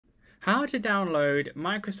How to download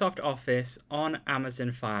Microsoft Office on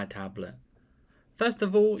Amazon Fire Tablet. First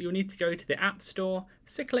of all, you'll need to go to the App Store,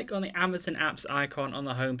 so click on the Amazon Apps icon on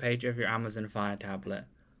the homepage of your Amazon Fire Tablet.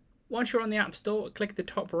 Once you're on the App Store, click the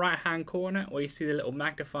top right hand corner where you see the little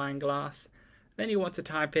magnifying glass. Then you want to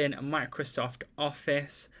type in Microsoft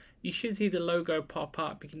Office. You should see the logo pop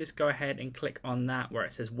up. You can just go ahead and click on that where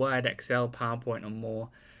it says Word, Excel, PowerPoint and more.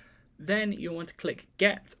 Then you want to click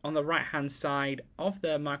Get on the right hand side of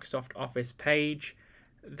the Microsoft Office page.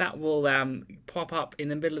 That will pop up in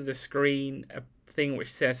the middle of the screen a thing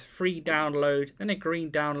which says free download, then a green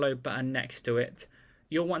download button next to it.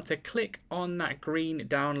 You'll want to click on that green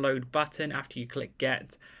download button after you click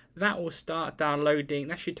Get. That will start downloading.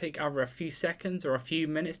 That should take either a few seconds or a few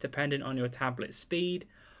minutes depending on your tablet speed.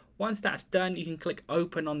 Once that's done, you can click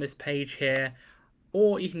Open on this page here,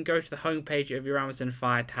 or you can go to the home page of your Amazon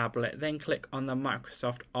Fire Tablet, then click on the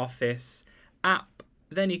Microsoft Office app.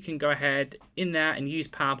 Then you can go ahead in there and use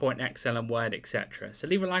PowerPoint, Excel and Word, etc. So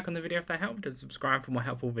leave a like on the video if that helped and subscribe for more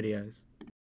helpful videos.